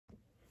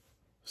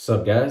What's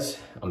up, guys?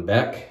 I'm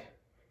back.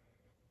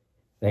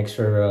 Thanks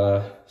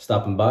for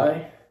stopping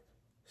by.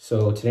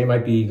 So today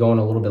might be going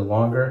a little bit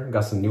longer.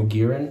 Got some new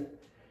gear in.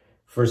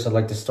 First, I'd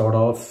like to start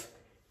off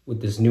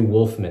with this new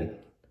Wolfman.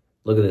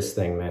 Look at this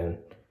thing, man.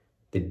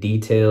 The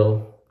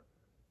detail,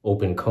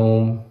 open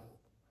comb.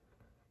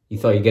 You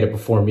thought you'd get it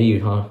before me,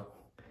 huh?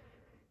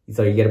 You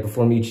thought you'd get it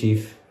before me,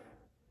 Chief?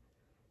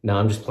 Nah,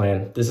 I'm just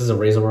playing. This is a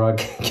razor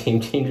rod game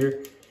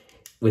changer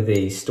with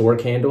a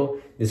stork handle.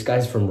 This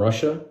guy's from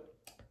Russia.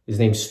 His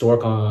name's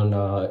Stork on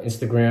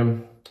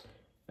Instagram.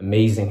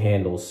 Amazing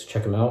handles.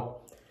 Check him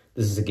out.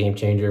 This is a game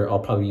changer. I'll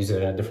probably use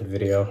it in a different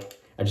video.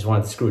 I just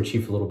wanted to screw with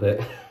Chief a little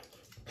bit.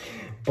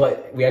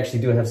 But we actually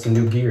do have some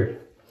new gear.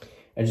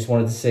 I just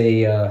wanted to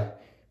say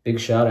big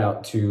shout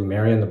out to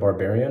Marion the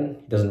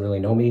Barbarian. He doesn't really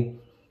know me,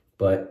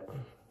 but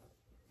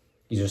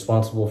he's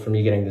responsible for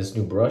me getting this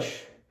new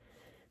brush.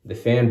 The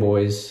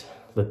fanboys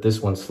let this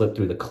one slip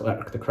through the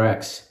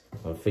cracks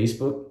on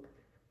Facebook.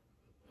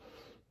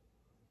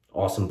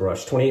 Awesome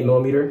brush, 28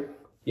 millimeter.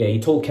 Yeah, he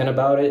told Ken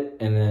about it,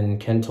 and then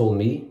Ken told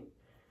me.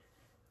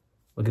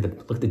 Look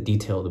at the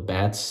detail of the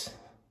bats.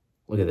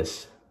 Look at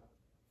this.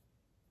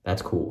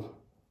 That's cool.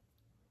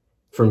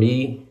 For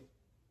me,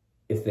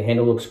 if the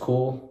handle looks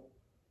cool,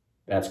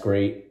 that's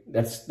great.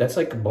 That's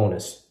like a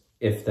bonus.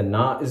 If the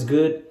knot is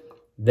good,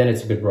 then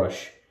it's a good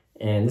brush.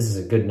 And this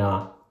is a good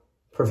knot.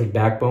 Perfect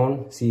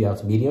backbone. See how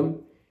it's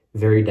medium,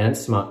 very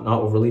dense, not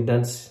overly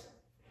dense.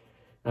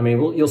 I mean,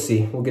 you'll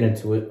see. We'll get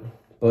into it.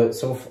 But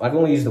so I've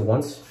only used it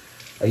once.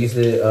 I used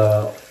it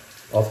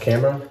off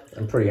camera.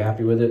 I'm pretty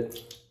happy with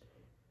it.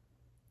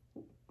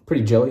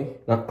 Pretty jelly,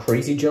 not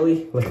crazy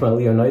jelly like my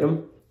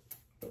Leonitum.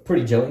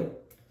 Pretty jelly.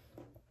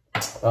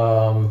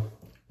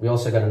 We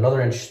also got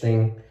another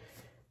interesting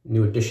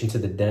new addition to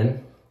the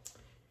den,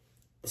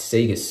 the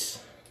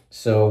Seygus.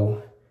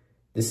 So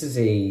this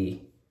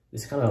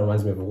kind of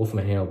reminds me of a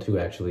Wolfman handle too,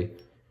 actually.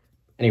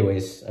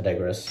 Anyways, I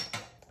digress.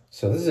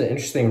 So this is an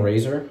interesting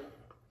razor.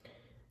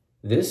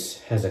 This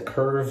has a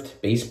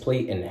curved base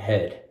plate and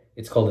head.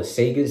 It's called a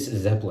Seygus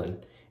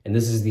Zeppelin, and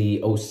this is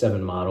the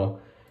 07 model.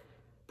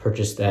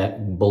 Purchased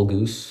at Bull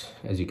Goose,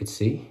 as you can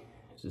see.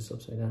 Is this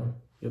upside down?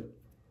 Yep.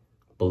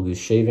 Bull Goose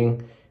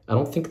shaving. I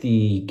don't think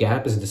the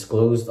gap is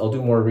disclosed. I'll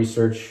do more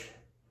research.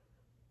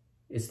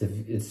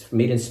 It's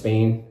made in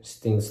Spain,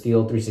 stainless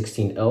steel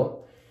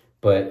 316L.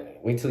 But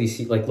wait till you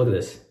see, like, look at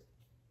this.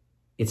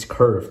 It's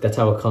curved. That's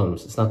how it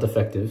comes. It's not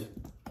defective.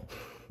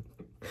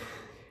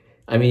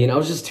 I mean, I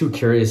was just too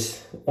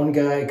curious. One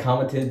guy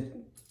commented,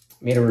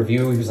 made a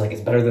review. He was like,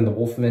 it's better than the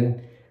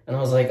Wolfman. And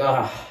I was like,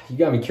 you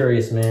got me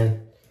curious,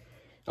 man.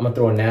 I'm gonna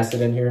throw a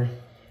Nacet in here.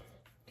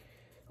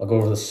 I'll go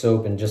over the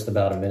soap in just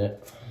about a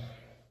minute.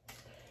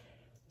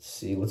 Let's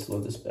see, let's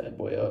load this bad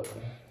boy up.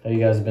 How you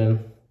guys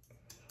been?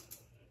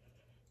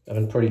 I've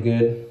been pretty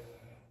good.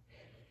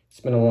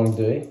 It's been a long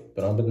day,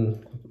 but I've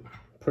been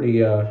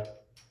pretty,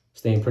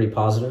 staying pretty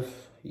positive.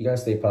 You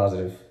guys stay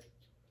positive.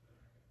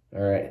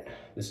 All right,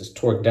 this is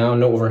torqued down,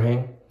 no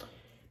overhang.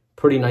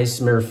 Pretty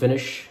nice mirror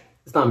finish.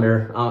 It's not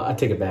mirror, I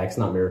take it back, it's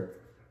not mirror,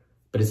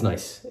 but it's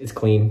nice, it's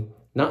clean.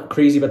 Not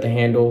crazy about the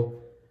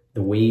handle,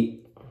 the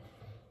weight.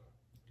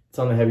 It's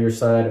on the heavier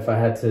side. If I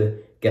had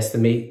to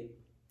guesstimate,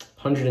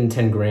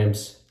 110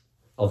 grams.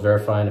 I'll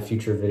verify in a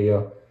future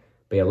video.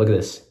 But yeah, look at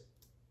this.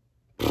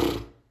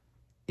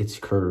 It's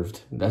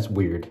curved, that's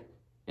weird.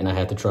 And I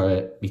had to try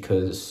it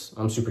because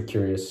I'm super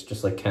curious,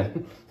 just like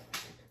Ken.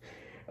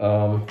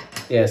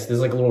 Yeah, so there's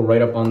like a little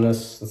write-up on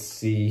this. Let's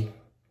see.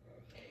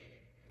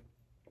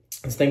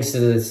 It's thanks to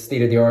the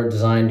state-of-the-art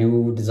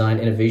new design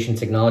innovation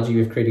technology,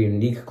 we've created a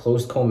unique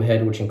closed comb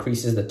head which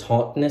increases the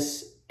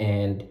tautness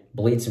and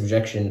blade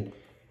subjection,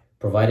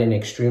 providing an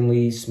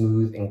extremely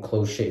smooth and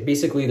close shape.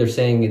 Basically, they're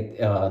saying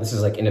this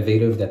is like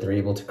innovative, that they're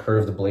able to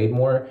curve the blade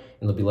more and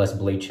there'll be less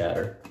blade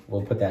chatter.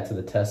 We'll put that to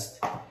the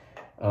test.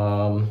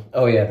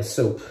 Oh yeah, the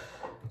soap.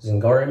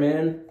 Zingari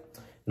Man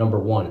No.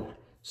 1.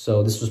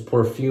 So this was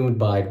perfumed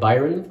by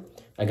Byron.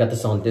 I got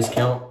this on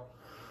discount.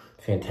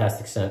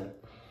 Fantastic scent.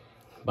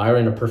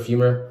 Byron, a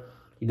perfumer,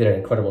 he did an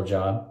incredible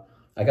job.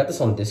 I got this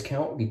on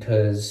discount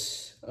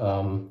because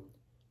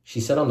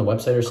she said on the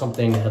website or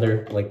something,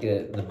 Heather, like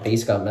the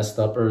base got messed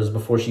up, or it was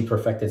before she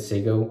perfected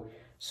Seygus.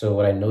 So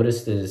what I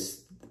noticed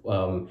is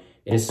it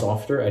is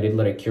softer. I did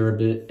let it cure a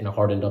bit and it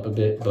hardened up a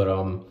bit, but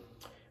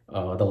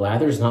the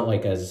lather is not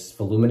like as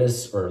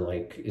voluminous or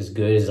like as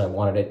good as I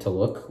wanted it to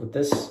look with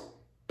this,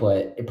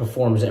 but it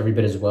performs every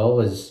bit as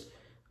well as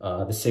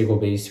the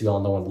Seygus base we all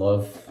know and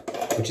love,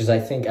 which is I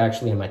think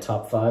actually in my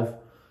top 5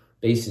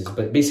 bases.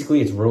 But basically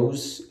it's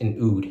rose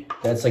and oud.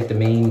 That's like the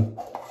main.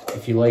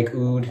 If you like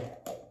oud,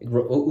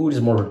 oud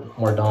is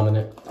more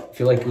dominant.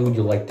 If you like oud,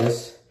 you'll like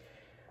this.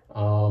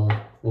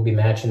 We'll be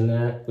matching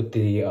that with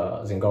the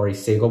Zingari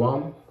Seygus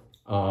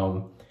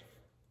Bomb.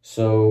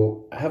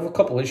 So I have a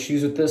couple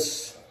issues with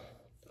this.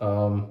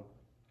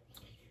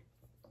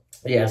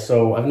 Yeah,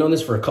 so I've known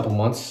this for a couple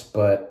months,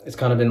 but it's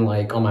kind of been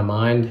like on my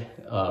mind.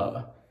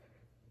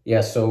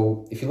 Yeah,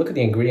 so if you look at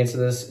the ingredients of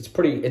this,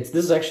 this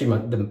is actually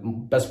the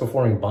best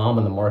performing bomb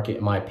on the market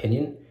in my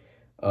opinion.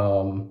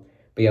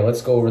 But But yeah,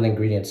 let's go over the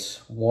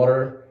ingredients.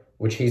 Water,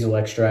 witch hazel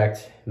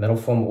extract, metal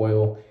foam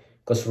oil,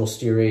 glycerol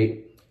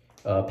stearate,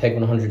 PEG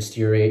 100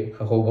 stearate,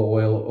 jojoba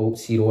oil, oat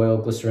seed oil,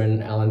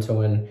 glycerin,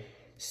 allantoin,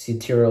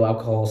 cetyl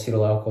alcohol,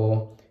 acetyl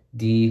alcohol,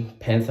 D,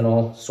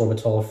 panthenol,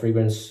 sorbitol,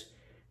 fragrance.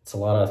 It's a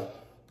lot of,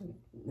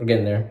 we're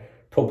getting there.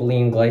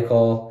 Propylene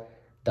glycol,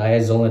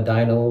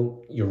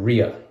 diazoladinyl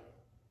urea.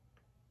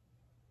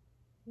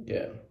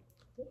 Yeah.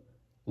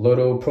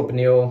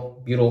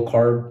 Lodopropenyl, butyl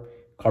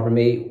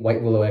carbamate,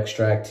 white willow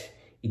extract,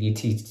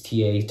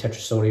 EDTA,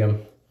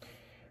 tetrasodium.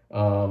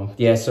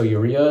 Yeah, so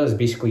urea is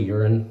basically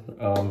urine.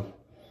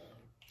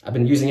 I've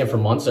been using it for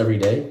months every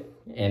day,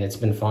 and it's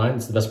been fine.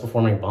 It's the best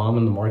performing balm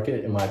in the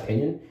market, in my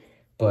opinion.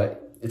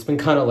 But it's been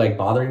kind of like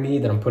bothering me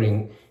that I'm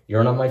putting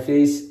urine on my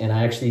face, and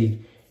I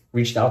actually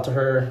reached out to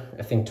her,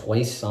 I think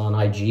twice on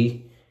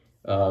IG,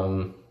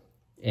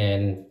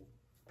 and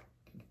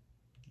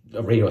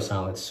a radio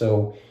silence.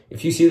 So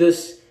if you see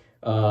this,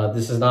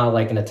 this is not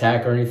like an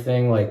attack or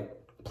anything. Like,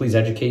 please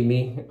educate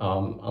me.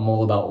 I'm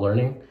all about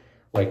learning.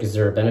 Like, is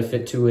there a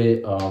benefit to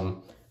it?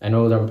 I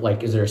know there,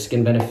 like, is there a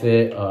skin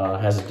benefit?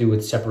 Has it to do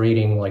with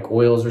separating like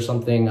oils or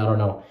something? I don't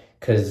know.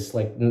 Cause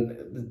like,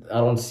 I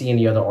don't see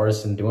any other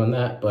artisan doing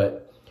that,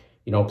 but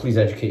you know, please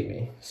educate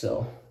me.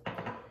 So,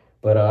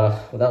 but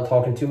without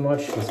talking too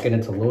much, let's get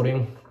into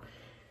loading.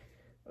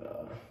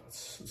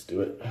 Let's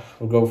do it.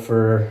 We'll go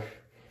for,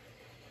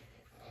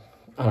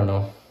 I don't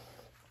know,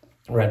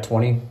 we're at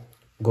 20, we'll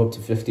go up to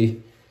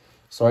 50.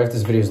 Sorry if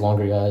this video is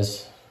longer,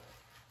 guys.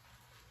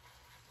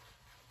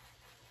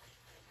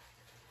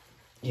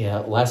 Yeah,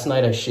 last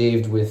night I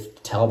shaved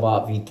with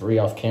Talbot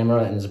V3 off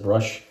camera, and his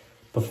brush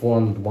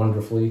performed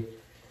wonderfully.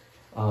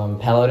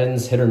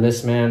 Paladin's hit or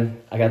miss,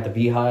 man. I got the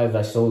Beehive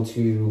I sold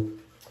to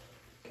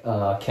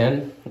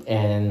Ken,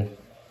 and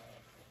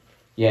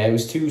yeah, it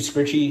was too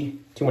scritchy,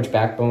 too much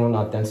backbone,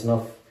 not dense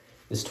enough.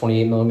 This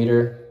 28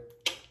 millimeter.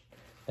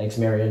 Thanks,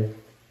 Marion.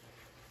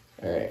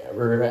 All right,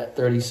 we're at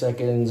 30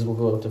 seconds. We'll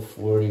go up to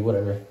 40,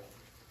 whatever.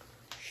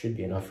 Should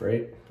be enough,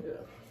 right? Yeah.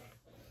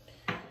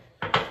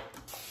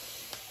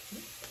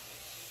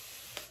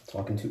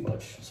 Talking too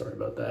much. Sorry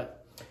about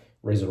that.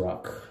 Razor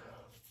Rock.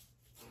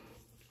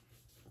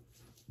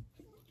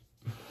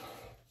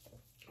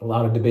 A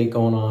lot of debate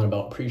going on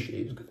about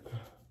pre-shaves,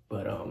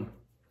 but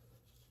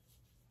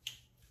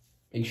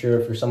make sure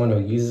if you're someone who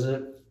uses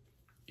it,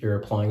 you're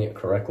applying it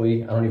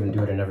correctly. I don't even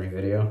do it in every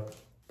video,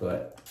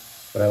 but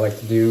what I like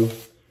to do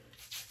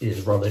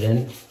is rub it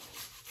in.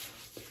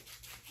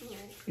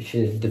 You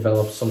should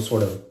develop some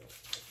sort of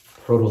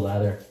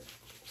proto-lather.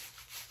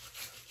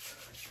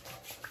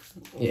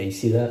 Yeah, you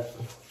see that?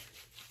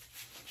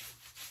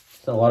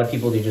 So a lot of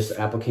people, they just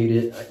applicate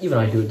it. Even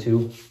I do it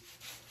too.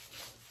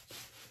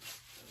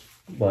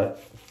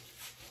 But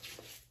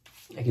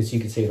I guess you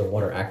could say the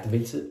water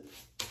activates it.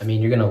 I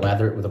mean, you're gonna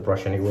lather it with a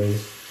brush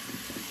anyways.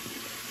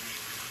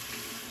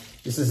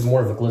 This is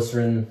more of a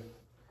glycerin.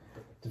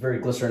 It's very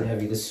glycerin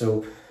heavy, this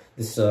soap.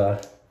 This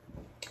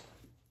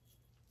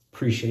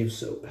pre-shave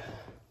soap.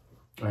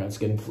 All right, let's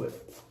get into it.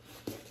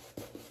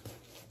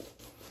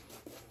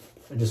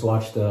 I just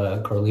watched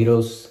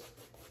Carlitos.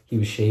 He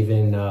was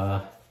shaving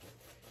at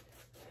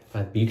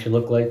the beach, it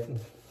looked like.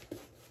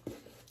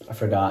 I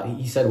forgot.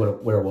 He said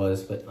where it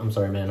was, but I'm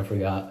sorry, man, I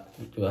forgot.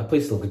 Dude, that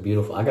place looks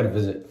beautiful. I gotta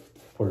visit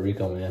Puerto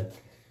Rico, man.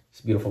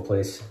 It's a beautiful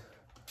place.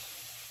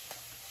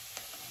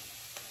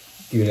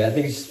 Dude, I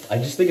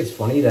just think it's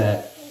funny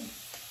that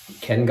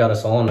Ken got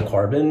us all on the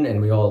carbon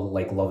and we all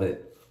like love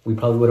it. We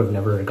probably would have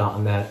never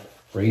gotten that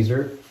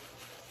razor.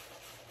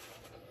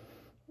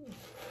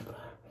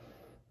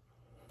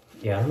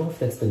 Yeah, I don't know if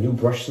that's the new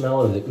brush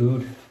smell or the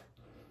oud.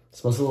 It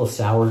smells a little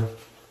sour.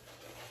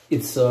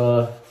 It's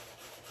yeah,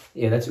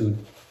 that's oud.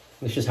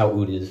 It's just how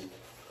oud is.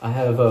 I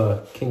have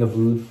a King of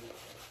Oud,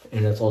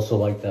 and it's also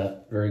like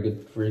that. Very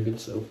good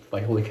soap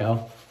by Holy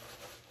Cow.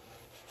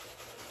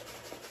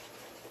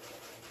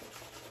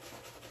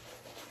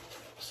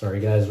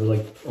 Sorry guys, we're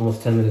like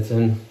almost 10 minutes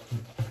in.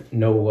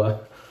 No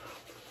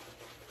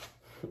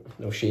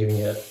shaving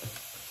yet.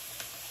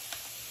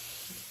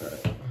 All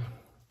right.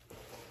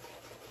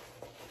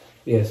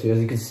 Yeah, so as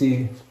you can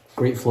see,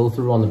 great flow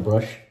through on the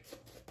brush.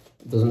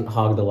 It doesn't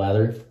hog the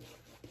lather.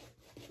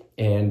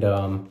 And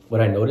what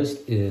I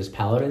noticed is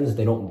Paladins,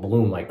 they don't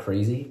bloom like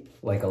crazy,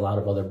 like a lot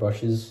of other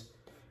brushes,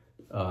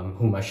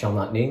 whom I shall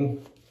not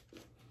name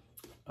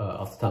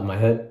off the top of my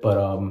head.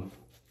 But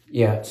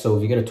yeah, so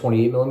if you get a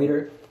 28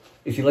 millimeter,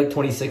 if you like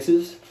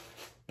 26s,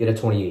 get a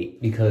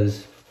 28,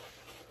 because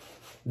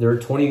their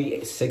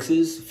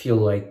 26s feel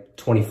like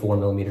 24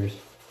 millimeters.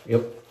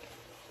 Yep.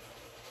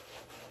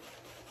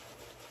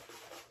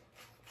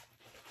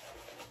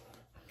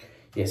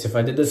 Yes, if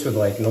I did this with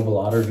like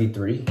Nobelator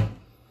V3,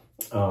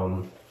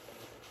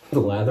 the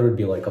lather would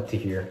be like up to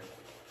here,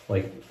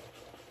 like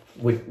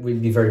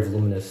would be very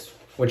voluminous,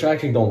 which I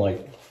actually don't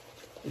like.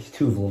 It's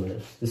too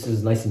voluminous. This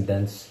is nice and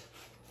dense.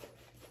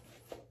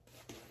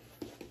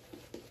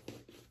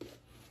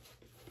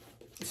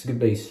 It's a good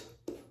base.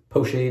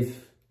 Post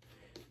shave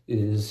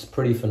is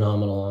pretty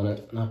phenomenal on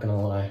it, not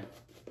gonna lie.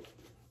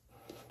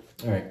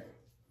 All right,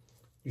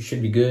 you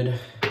should be good.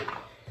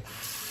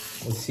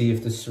 Let's see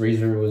if this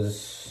razor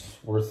was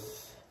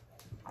worth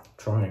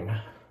trying.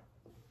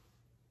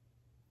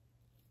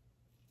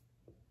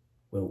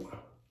 Whoa.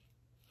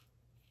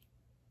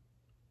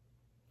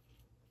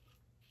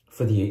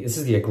 This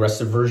is the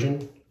aggressive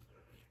version.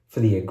 For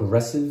the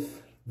aggressive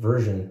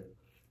version,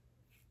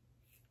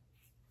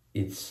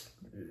 it's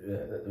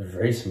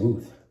very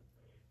smooth.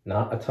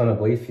 Not a ton of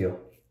blade feel.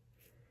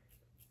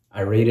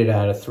 I rated it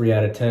at a 3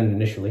 out of 10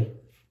 initially.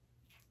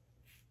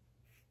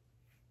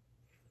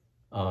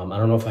 I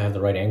don't know if I have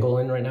the right angle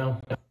in right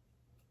now.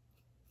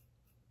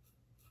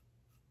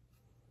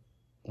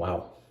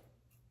 Wow.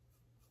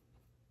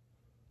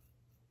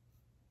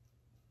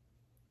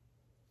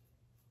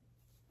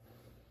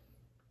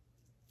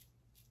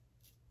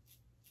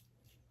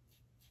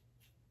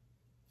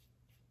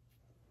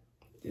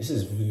 This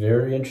is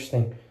very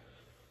interesting.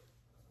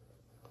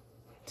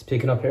 It's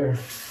picking up hair.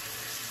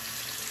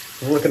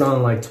 We're working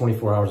on like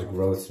 24 hours of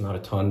growth, not a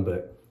ton,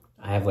 but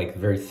I have like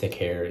very thick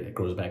hair. It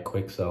grows back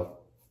quick, so.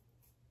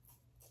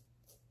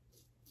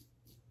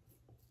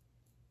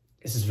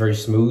 This is very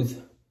smooth.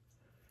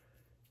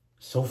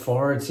 So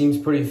far, it seems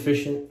pretty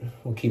efficient.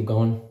 We'll keep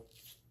going.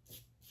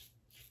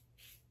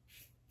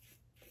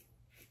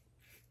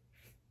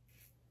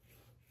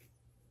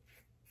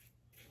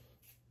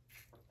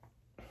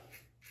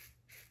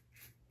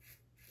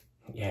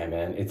 Yeah,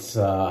 man, it's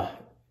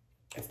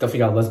definitely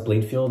got less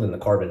blade feel than the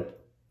carbon,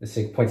 the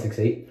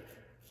 0.68.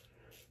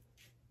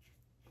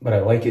 But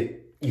I like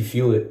it. You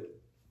feel it.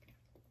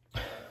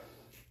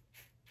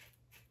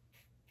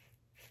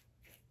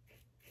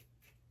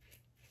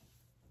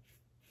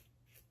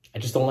 I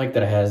just don't like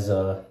that it has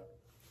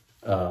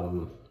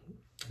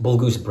Bull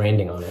Goose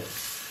branding on it.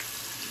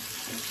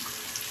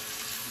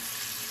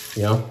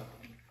 You know?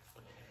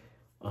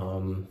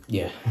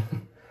 Yeah.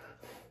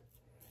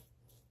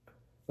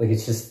 Like,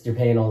 it's just, you're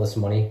paying all this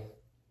money.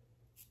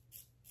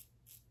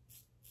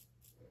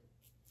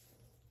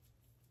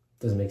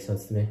 Doesn't make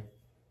sense to me.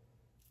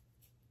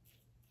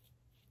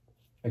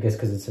 I guess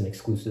because it's an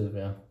exclusive,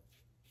 yeah.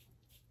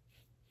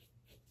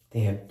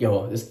 Damn,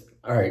 yo, this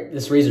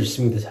razor's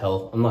smooth as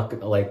hell. I'm not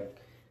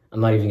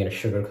even gonna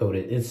sugarcoat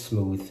it. It's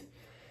smooth.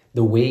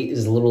 The weight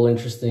is a little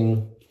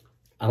interesting.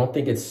 I don't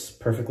think it's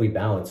perfectly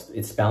balanced.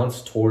 It's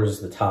balanced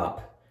towards the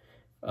top,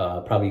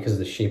 probably because of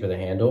the shape of the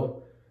handle.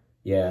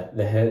 Yeah,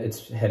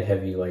 it's head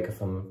heavy, like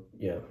if I'm,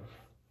 yeah.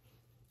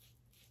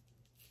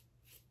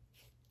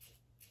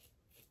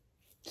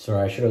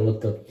 Sorry, I should have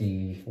looked up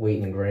the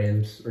weight in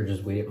grams or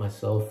just weighed it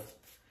myself.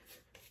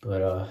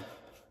 But,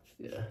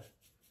 yeah.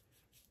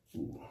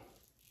 Ooh.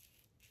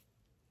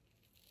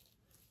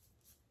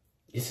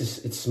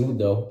 It's smooth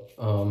though.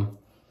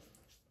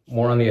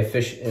 More on the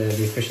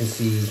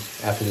efficiency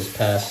after this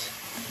pass.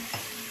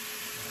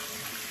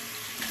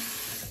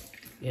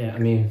 Yeah, I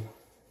mean,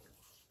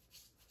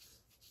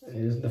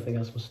 there's nothing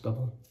else with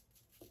stubble.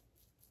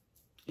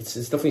 It's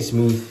definitely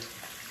smooth.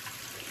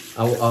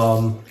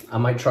 I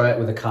might try it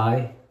with a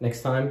Kai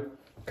next time,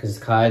 because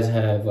Kais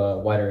have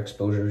wider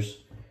exposures,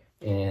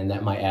 and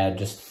that might add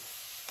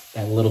just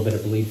that little bit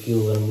of blade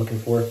feel that I'm looking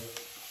for.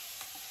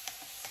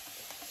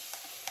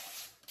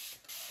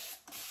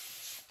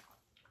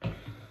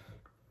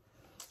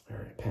 All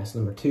right, pass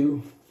number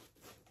 2.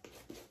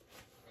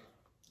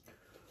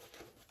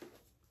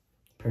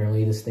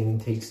 Apparently this thing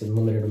takes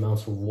unlimited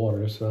amounts of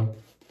water, so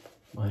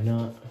why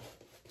not?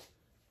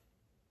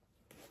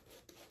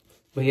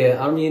 But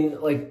yeah, I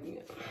mean, like,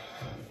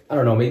 I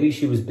don't know, maybe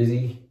she was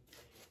busy,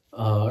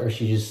 or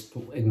she just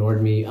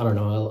ignored me. I don't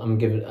know. I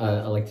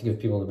like to give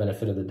people the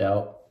benefit of the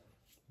doubt.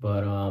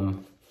 But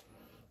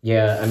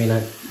yeah, I mean,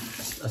 I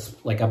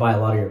buy a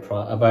lot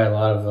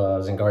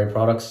of Zingari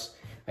products.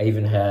 I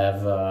even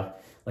have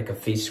like a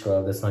face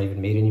scrub that's not even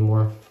made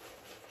anymore.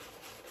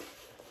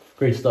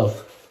 Great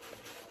stuff.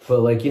 But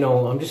like, you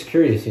know, I'm just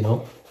curious, you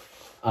know.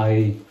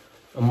 I'm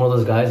one of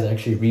those guys that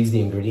actually reads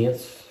the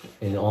ingredients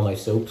in all my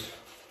soaps,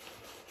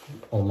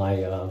 all my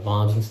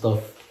bombs and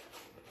stuff.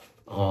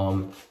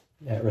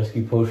 That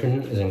rescue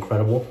potion is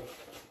incredible.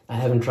 I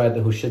haven't tried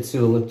the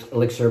Hoshitsu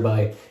elixir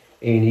by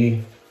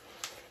A&E,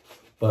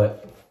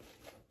 but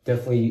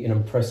definitely an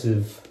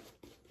impressive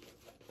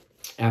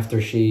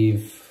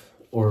aftershave,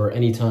 or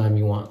anytime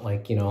you want,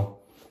 like, you know,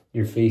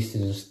 your face to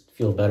just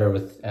feel better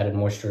with added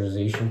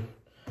moisturization.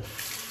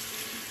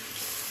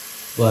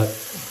 But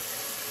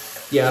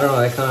yeah, I don't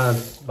know, that kind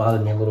of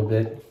bothered me a little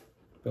bit,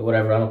 but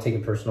whatever, I don't take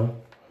it personal.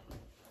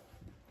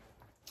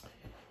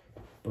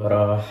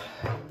 But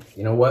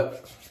you know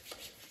what?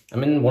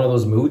 I'm in one of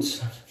those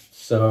moods,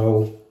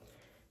 so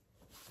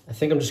I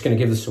think I'm just gonna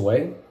give this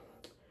away.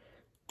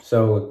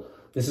 So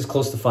this is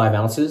close to 5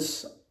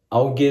 ounces.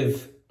 I'll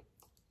give,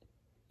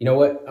 you know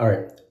what? All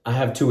right, I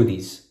have 2 of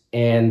these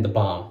and the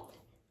bomb.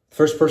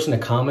 First person to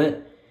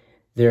comment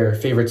their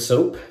favorite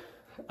soap,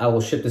 I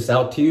will ship this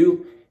out to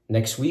you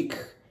next week.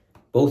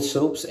 Both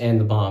soaps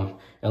and the bomb.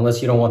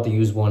 Unless you don't want the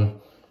used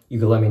one, you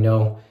can let me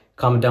know.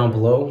 Comment down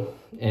below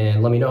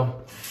and let me know.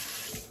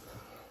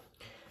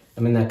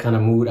 I'm in that kind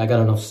of mood. I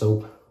got enough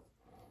soap.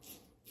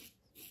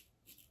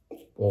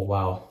 Oh,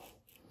 wow.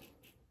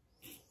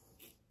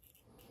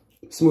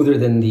 Smoother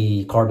than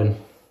the carbon.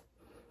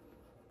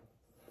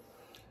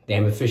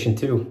 Damn efficient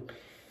too.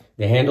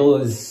 The handle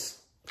is,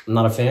 I'm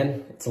not a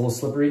fan. It's a little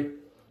slippery.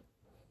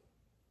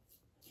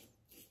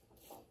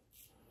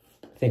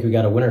 I think we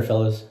got a winner,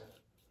 fellas.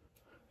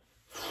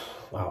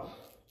 Wow.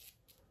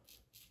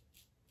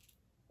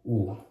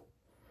 Ooh.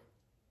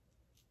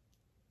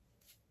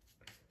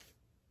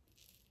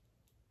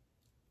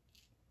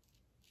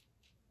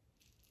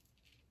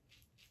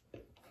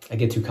 I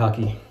get too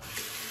cocky.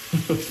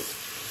 I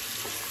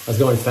was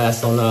going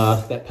fast on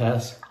that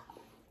pass.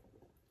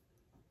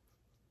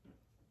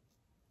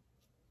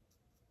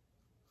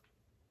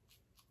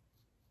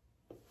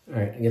 All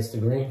right, against the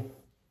green.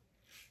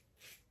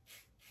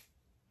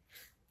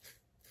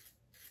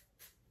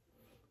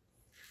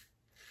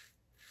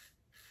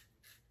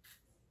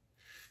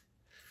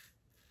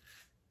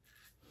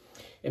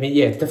 I mean,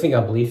 yeah, it's definitely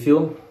got blade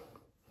feel.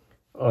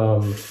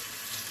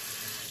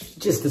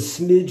 Just a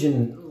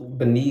smidgen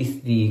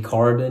beneath the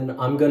carbon.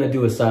 I'm gonna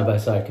do a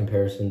side-by-side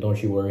comparison,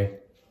 don't you worry.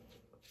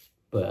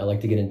 But I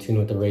like to get in tune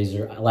with the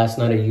razor. Last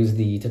night I used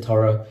the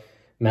Tatara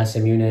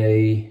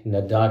Masamune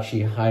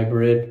Nadachi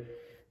Hybrid,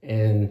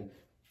 and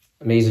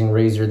amazing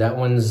razor. That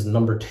one's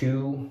number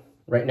 2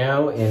 right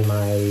now in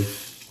my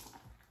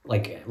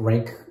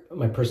rank,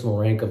 my personal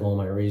rank of all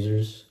my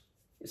razors.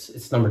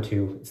 It's number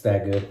 2. It's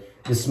that good.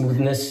 The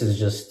smoothness is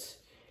just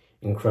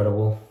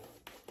incredible.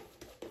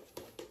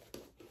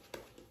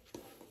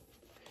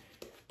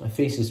 My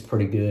face is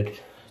pretty good.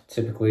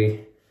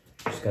 Typically,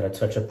 just gotta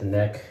touch up the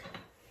neck.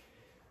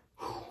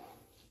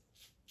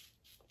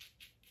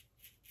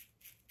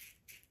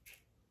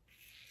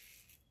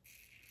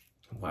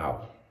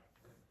 Wow.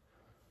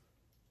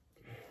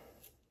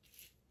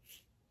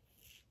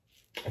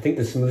 I think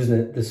the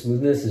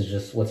smoothness is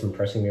just what's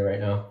impressing me right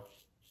now.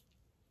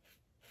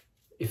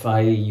 If I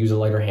use a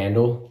lighter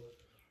handle,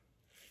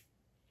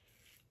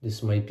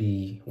 this might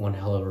be one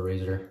hell of a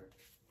razor.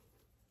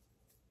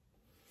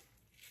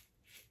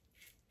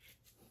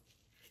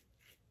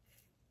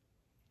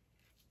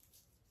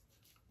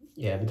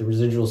 Yeah, but the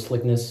residual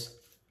slickness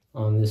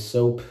on this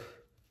soap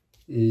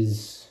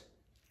is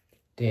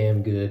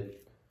damn good.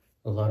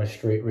 A lot of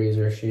straight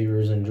razor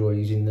shavers enjoy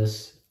using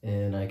this,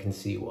 and I can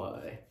see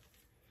why.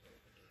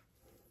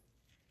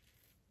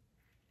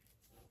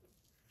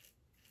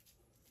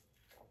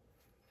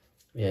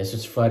 Yeah, it's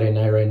just Friday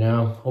night right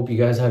now. Hope you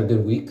guys had a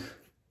good week.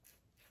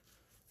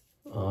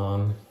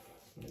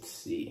 Let's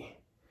see.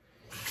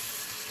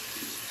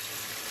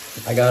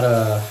 I got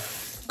a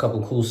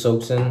couple cool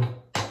soaps in.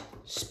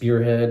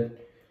 Spearhead,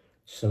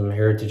 some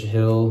Heritage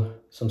Hill,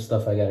 some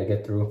stuff I gotta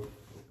get through.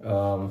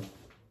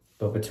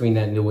 But between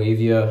that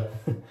Nuevia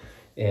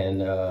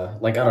and I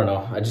don't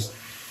know, I just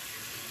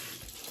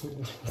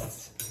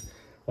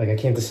I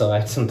can't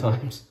decide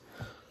sometimes.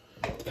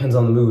 Depends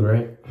on the mood,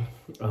 right?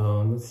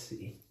 Let's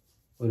see.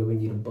 What do we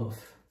need to buff?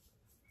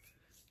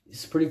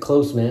 It's pretty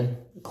close, man.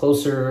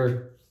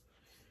 Closer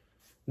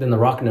than the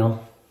Rockno.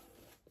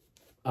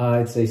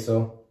 I'd say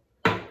so.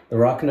 The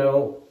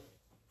Rockno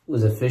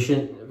was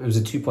efficient. It was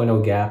a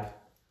 2.0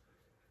 gap.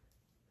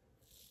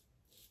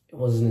 It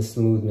wasn't as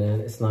smooth,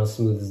 man. It's not as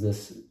smooth as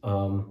this.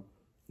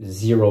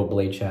 Zero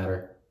blade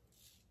chatter.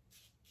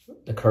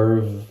 The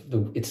curve,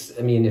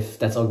 I mean, if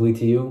that's ugly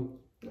to you,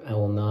 I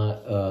will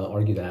not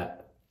argue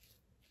that.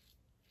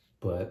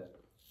 But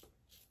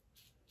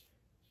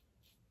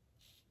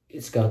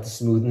it's got the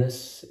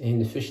smoothness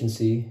and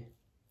efficiency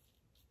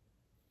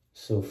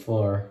so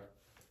far.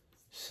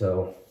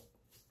 So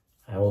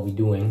I will be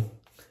doing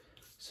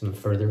some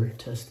further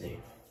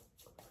testing.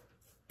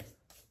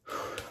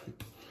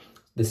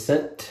 The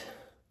scent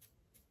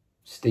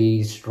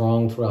stays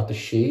strong throughout the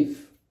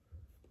shave.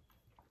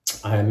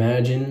 I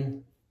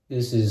imagine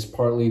this is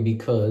partly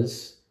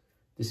because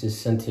this is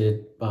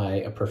scented by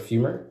a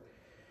perfumer,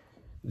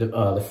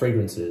 the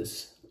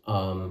fragrances,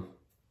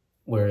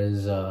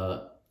 whereas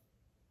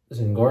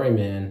Zingari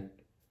Man,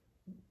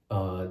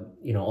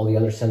 all the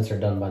other scents are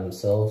done by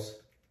themselves,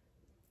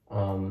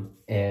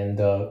 and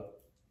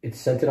it's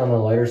scented on the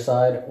lighter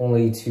side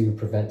only to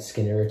prevent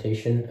skin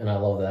irritation, and I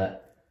love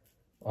that.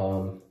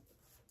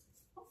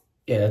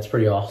 Yeah, that's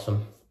pretty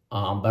awesome.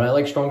 But I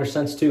like stronger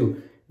scents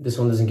too. This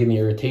one doesn't give me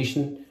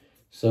irritation,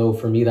 so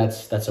for me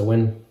that's a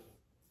win.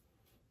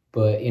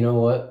 But you know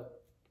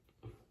what?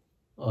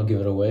 I'll give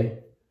it away.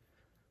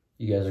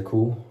 You guys are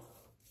cool.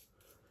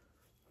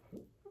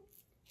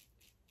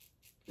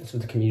 That's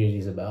what the community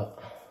is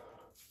about.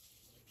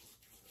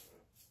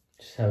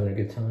 Just having a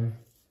good time.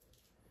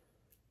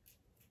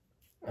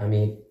 I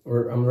mean,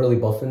 I'm really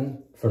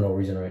buffing for no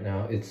reason right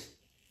now. This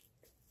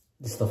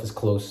stuff is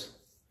close.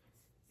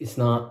 It's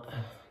not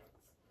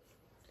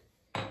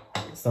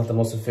the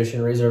most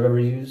efficient razor I've ever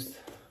used.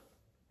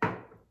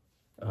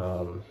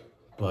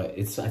 But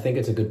I think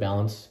it's a good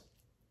balance.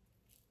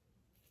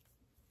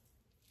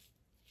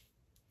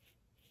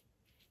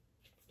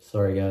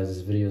 Sorry guys,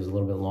 this video is a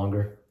little bit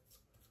longer.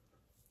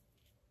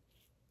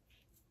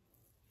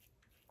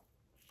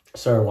 I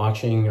started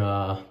watching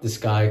this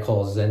guy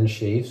called Zen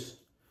Shaves.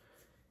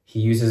 He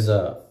uses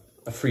a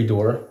free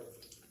door.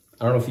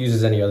 I don't know if he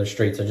uses any other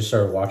straights. I just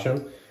started watching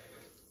him,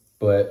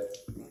 but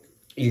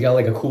he's got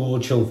like a cool,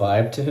 chill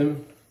vibe to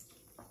him.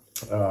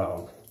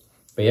 But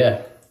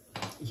yeah,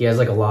 he has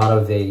like a lot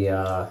of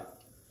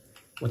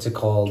what's it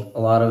called?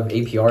 A lot of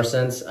APR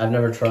scents. I've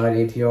never tried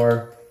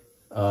APR.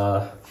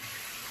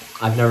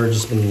 I've never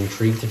just been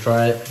intrigued to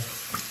try it.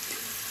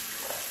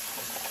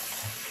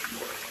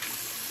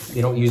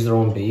 They don't use their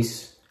own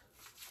base,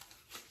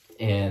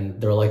 and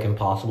they're like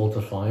impossible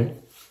to find.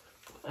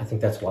 I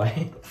think that's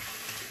why.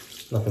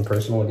 Nothing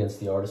personal against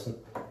the artisan.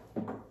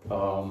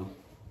 But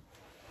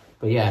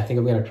yeah, I think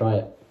I'm gonna try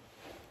it.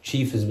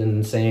 Chief has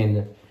been saying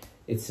that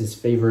it's his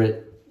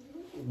favorite.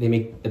 They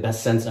make the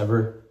best scents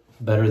ever,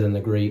 better than the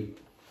great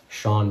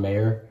Sean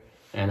Mayer.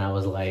 And I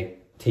was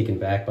like taken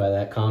back by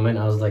that comment.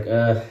 I was like,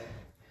 now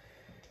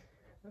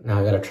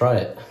I gotta try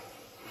it.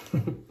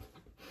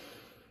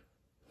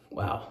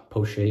 Wow,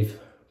 post shave,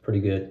 pretty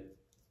good.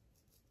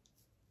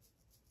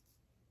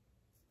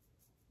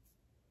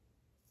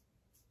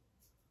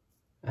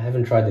 I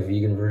haven't tried the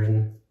vegan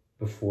version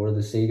before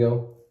the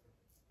Seygus,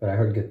 but I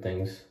heard good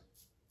things.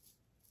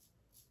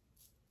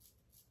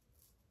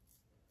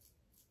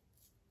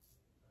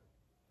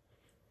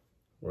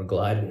 We're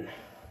gliding.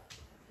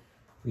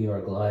 We are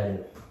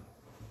gliding.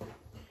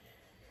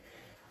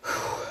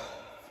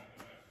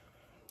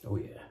 Oh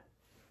yeah.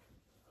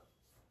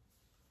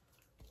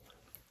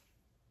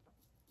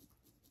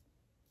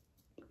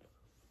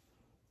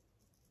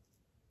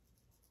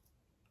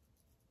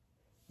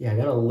 Yeah, I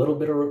got a little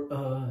bit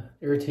of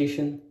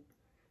irritation.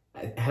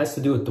 It has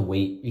to do with the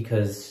weight,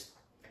 because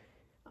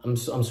I'm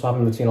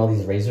swapping between all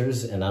these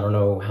razors and I don't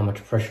know how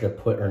much pressure to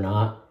put or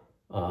not.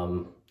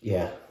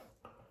 Yeah.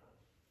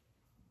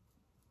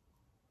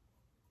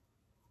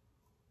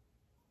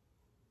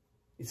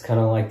 It's kind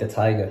of like the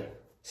Taiga,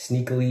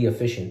 sneakily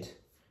efficient,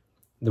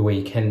 the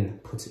way Ken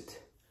puts it.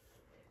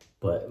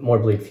 But more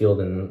blade feel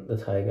than the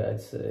Taiga,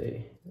 I'd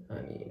say. I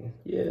mean,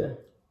 yeah.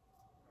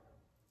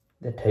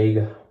 The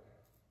Taiga.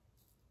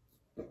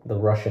 The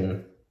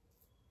Russian.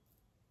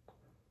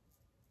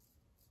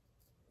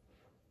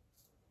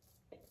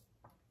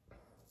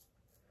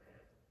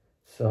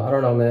 So I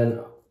don't know,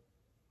 man.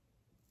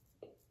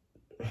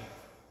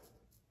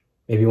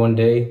 Maybe one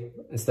day,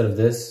 instead of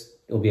this,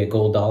 it'll be a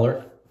gold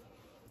dollar.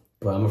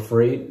 But I'm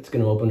afraid it's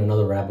gonna open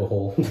another rabbit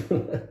hole.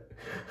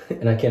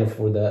 And I can't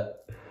afford that.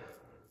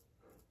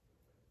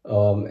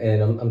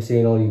 And I'm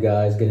seeing all you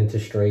guys get into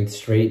straight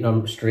shave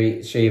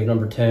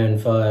number 10,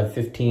 5,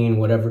 15,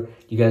 whatever.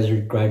 You guys are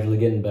gradually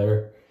getting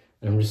better.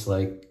 And I'm just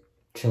like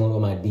chilling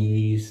with my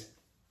D's.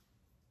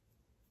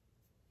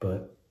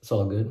 But it's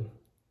all good.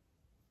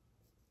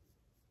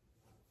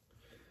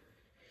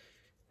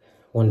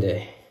 One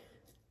day.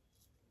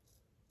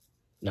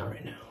 Not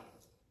right now.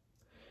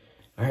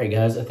 All right,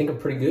 guys, I think I'm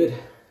pretty good.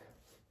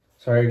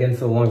 Sorry again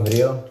for the long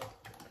video.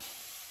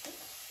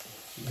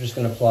 I'm just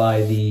gonna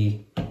apply the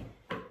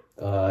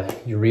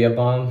urea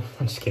bomb.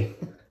 I'm just kidding.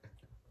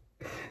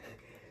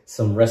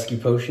 Some rescue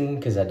potion,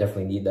 because I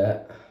definitely need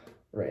that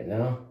right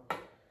now.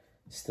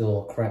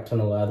 Still a crap ton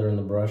of lather in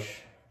the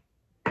brush.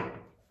 But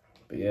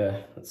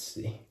yeah, let's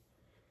see.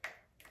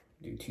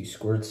 Do 2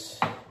 squirts.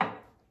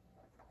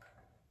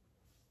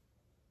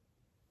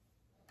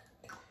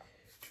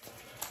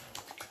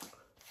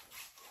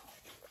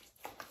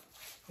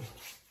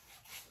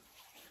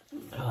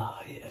 Oh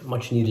yeah,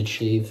 much needed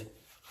shave.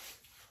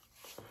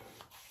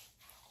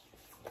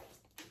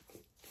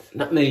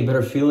 Not many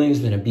better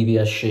feelings than a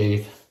BBS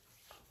shave.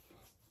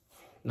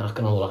 Not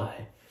gonna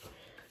lie.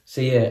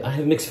 So yeah, I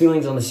have mixed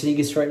feelings on the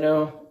Seygus right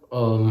now.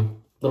 A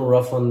little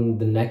rough on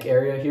the neck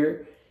area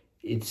here.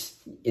 It's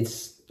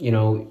you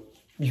know,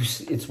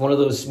 it's one of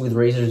those smooth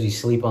razors, you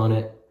sleep on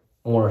it,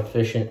 more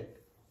efficient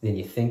than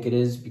you think it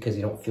is because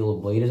you don't feel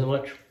the blade as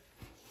much.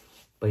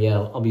 But yeah,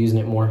 I'll be using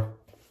it more.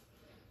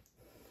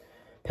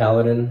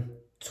 Paladin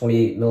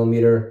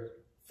 28mm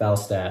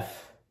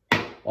Falstaff.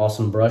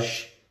 Awesome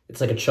brush. It's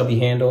like a chubby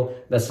handle.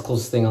 That's the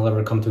closest thing I'll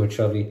ever come to a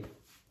chubby.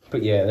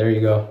 But yeah, there you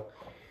go.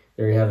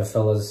 There you have it,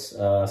 fellas.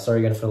 Sorry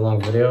again for the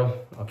long video.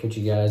 I'll catch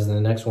you guys in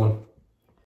the next one.